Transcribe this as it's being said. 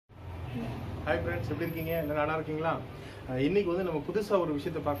Hi friends, எப்படி இருக்கீங்க? நல்லா இருக்கீங்களா? இன்னைக்கு வந்து நம்ம புதுசா ஒரு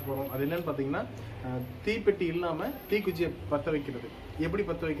விஷயத்தை பார்க்க போறோம். அது என்னன்னு பாத்தீங்கன்னா தீப்பெட்டி இல்லாம தீக்குச்சியை பத்த வைக்கிறது. எப்படி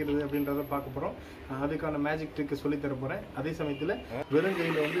பத்த வைக்கிறது அப்படின்றத பார்க்க போறோம். அதுக்கான மேஜிக் ட்ரிக் சொல்லி தர போறேன். அதே சமயத்துல வெறும்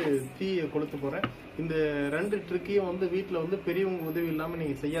கையில வந்து தீயை கொளுத்த போறேன். இந்த ரெண்டு ட்ரிக்கையும் வந்து வீட்ல வந்து பெரியவங்க உதவி இல்லாம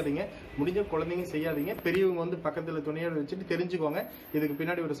நீங்க செய்யாதீங்க. முடிஞ்ச குழந்தைங்க செய்யாதீங்க. பெரியவங்க வந்து பக்கத்துல துணையோட வச்சுட்டு தெரிஞ்சுக்கோங்க. இதுக்கு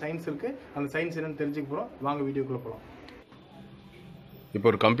பின்னாடி ஒரு சயின்ஸ் இருக்கு. அந்த சயின்ஸ் என்னன்னு தெரிஞ்சுக்க போறோம். வாங்க வீடியோக்குள்ள போலாம். இப்போ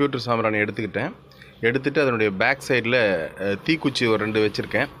ஒரு கம்ப்யூட்டர் சாம்பிராணி எடுத்துட்டு அதனுடைய பேக் சைடில் தீக்குச்சி ஒரு 2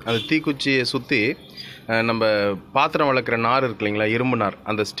 வச்சுருக்கேன். அந்த தீக்குச்சியை சுற்றி நம்ம பாத்திரம் வளர்க்குற நார் இருக்கு இல்லைங்களா, இரும்பு நார்,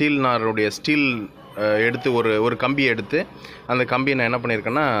 அந்த ஸ்டீல் நாருடைய எடுத்து ஒரு கம்பியை எடுத்து அந்த கம்பியை நான் என்ன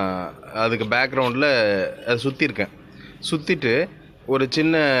பண்ணியிருக்கேன்னா அதுக்கு பேக்ரவுண்டில் அதை சுற்றிட்டு ஒரு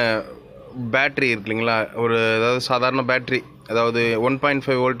சின்ன பேட்ரி இருக்கு இல்லைங்களா, அதாவது சாதாரண பேட்ரி, அதாவது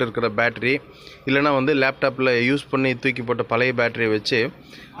 1.5 வோல்ட் இருக்கிற பேட்ரி, இல்லைனா வந்து லேப்டாப்பில் யூஸ் பண்ணி தூக்கி போட்ட பழைய பேட்டரியை வச்சு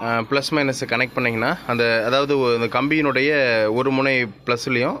ப்ளஸ் மைனஸை கனெக்ட் பண்ணிங்கன்னா அதாவது அந்த கம்பியினுடைய ஒரு முனை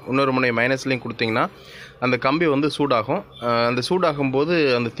ப்ளஸ்லேயும் இன்னொரு முனை மைனஸ்லேயும் கொடுத்திங்கன்னா அந்த கம்பி வந்து சூடாகும். அந்த சூடாகும் போது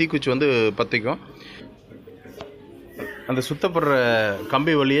அந்த தீக்குச்சி வந்து பற்றிக்கும். அந்த சுத்தப்படுற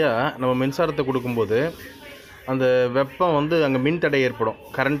கம்பி வழியாக நம்ம மின்சாரத்தை கொடுக்கும்போது அந்த வெப்பம் வந்து அங்கே மின் தடை ஏற்படும்.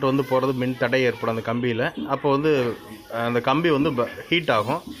 கரண்ட் வந்து போகிறது மின் தடை ஏற்படும் அந்த கம்பியில். அப்போ வந்து அந்த கம்பி வந்து ஹீட்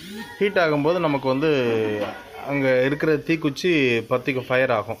ஆகும்போது நமக்கு வந்து அங்கே இருக்கிற தீக்குச்சி பற்றிக்கும்,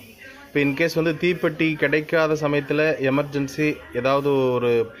 ஃபயர் ஆகும். இப்போ இன்கேஸ் வந்து தீப்பெட்டி கிடைக்காத சமயத்தில் எமர்ஜென்சி ஏதாவது ஒரு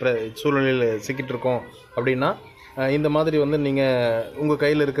சூழ்நிலையில் சிக்கிட்டு இருக்கோம் அப்படின்னா இந்த மாதிரி வந்து நீங்கள் உங்கள்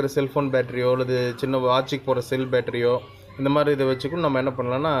கையில் இருக்கிற செல்ஃபோன் பேட்டரியோ அல்லது சின்ன வாட்சுக்கு போகிற செல் பேட்டரியோ இந்த மாதிரி இதை வச்சுக்கும் நம்ம என்ன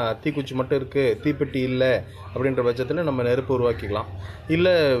பண்ணலாம்னா தீக்குச்சி மட்டும் இருக்குது, தீப்பெட்டி இல்லை அப்படின்ற பட்சத்தில் நம்ம நெருப்பு உருவாக்கிக்கலாம்.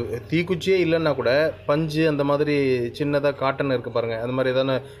 இல்லை தீக்குச்சியே இல்லைன்னா கூட பஞ்சு அந்த மாதிரி சின்னதாக காட்டன் இருக்குது பாருங்கள், அந்த மாதிரி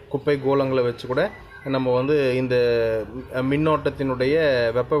ஏதாவது குப்பை கோலங்களை வச்சு கூட நம்ம வந்து இந்த மின்னோட்டத்தினுடைய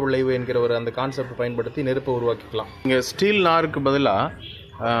வெப்ப விளைவு என்கிற அந்த கான்செப்ட் பயன்படுத்தி நெருப்பை உருவாக்கிக்கலாம். இங்கே ஸ்டீல் நாருக்கு பதிலாக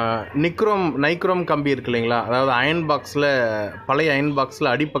நைக்ரோம் கம்பி இருக்கு இல்லைங்களா, அதாவது பழைய அயன்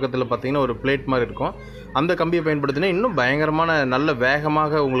பாக்ஸில் அடிப்பக்கத்தில் பார்த்தீங்கன்னா ஒரு பிளேட் மாதிரி இருக்கும். அந்த கம்பியை பயன்படுத்தினா இன்னும் பயங்கரமான நல்ல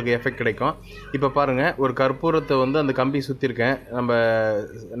வேகமாக உங்களுக்கு எஃபெக்ட் கிடைக்கும். இப்போ பாருங்கள், ஒரு கற்பூரத்தை வந்து அந்த கம்பி சுற்றிருக்கேன்,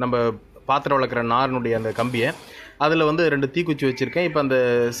 நம்ம பாத்திரம் வளர்க்குற நாரினுடைய அந்த கம்பியை, அதில் வந்து 2 தீக்குச்சி வச்சுருக்கேன். இப்போ அந்த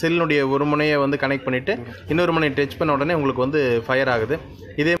செல்லுடைய ஒரு முனையை வந்து கனெக்ட் பண்ணிவிட்டு இன்னொரு முனையை டச் பண்ண உடனே உங்களுக்கு வந்து ஃபயர் ஆகுது.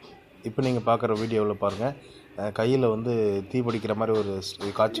 இதே இப்போ நீங்கள் பார்க்குற வீடியோவில் பாருங்கள், கையில் வந்து தீ பிடிக்கிற மாதிரி ஒரு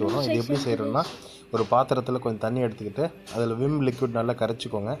காட்சி வரும். இது எப்படி செய்கிறோன்னா, ஒரு பாத்திரத்தில் கொஞ்சம் தண்ணி எடுத்துக்கிட்டு அதில் விம் லிக்விட் நல்லா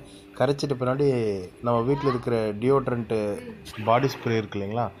கரைச்சிக்கோங்க. கரைச்சிட்டு பின்னாடி நம்ம வீட்டில் இருக்கிற டியோட்ரண்ட்டு பாடி ஸ்ப்ரே இருக்கு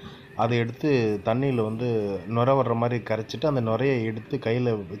இல்லைங்களா, அதை எடுத்து தண்ணியில் வந்து நுரை வர்ற மாதிரி கரைச்சிட்டு அந்த நுரையை எடுத்து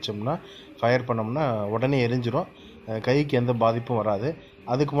கையில் வச்சோம்னா ஃபயர் பண்ணோம்னா உடனே எரிஞ்சிடும். கைக்கு எந்த பாதிப்பும் வராது.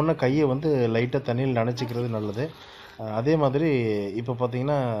 அதுக்கு முன்னே கையை வந்து லைட்டாக தண்ணியில் நனைச்சிக்கிறது நல்லது. அதே மாதிரி இப்போ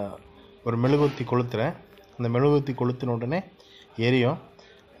பார்த்திங்கன்னா ஒரு மெழுகுவர்த்தி கொளுத்துறேன். அந்த மெழுகுவர்த்தி கொளுத்தின உடனே எரியும்.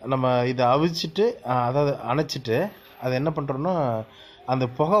 நம்ம இதை அவிச்சிட்டு அதாவது அணைச்சிட்டு அதை என்ன பண்ணுறோன்னா அந்த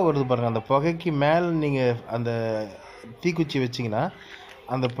புகை வருது பாருங்கள், அந்த புகைக்கு மேலே நீங்கள் அந்த தீக்குச்சி வச்சிங்கன்னா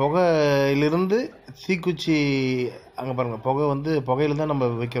அந்த புகையிலிருந்து தீக்குச்சி அங்கே பாருங்கள், புகையில தான்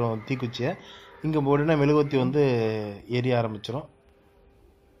நம்ம வைக்கிறோம் தீக்குச்சியை. இங்கே உடனே மெழுகுவர்த்தி வந்து எரிய ஆரம்பிச்சிடும்.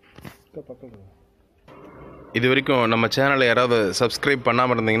 இது வரைக்கும் நம்ம சேனலை யாராவது சப்ஸ்கிரைப்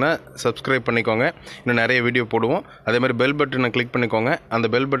பண்ணாமல் இருந்தீங்கன்னா சப்ஸ்கிரைப் பண்ணிக்கோங்க. இன்னும் நிறைய வீடியோ போடுவோம். அதே மாதிரி பெல் பட்டனை கிளிக் பண்ணிக்கோங்க. அந்த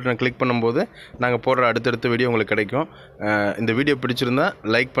பெல் பட்டனை கிளிக் பண்ணும்போது நாங்கள் போடுற அடுத்தடுத்த வீடியோ உங்களுக்கு கிடைக்கும். இந்த வீடியோ பிடிச்சிருந்தா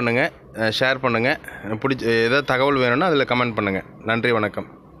லைக் பண்ணுங்கள், ஷேர் பண்ணுங்கள். ஏதாவது தகவல் வேணும்னா அதில் கமெண்ட் பண்ணுங்கள். நன்றி, வணக்கம்.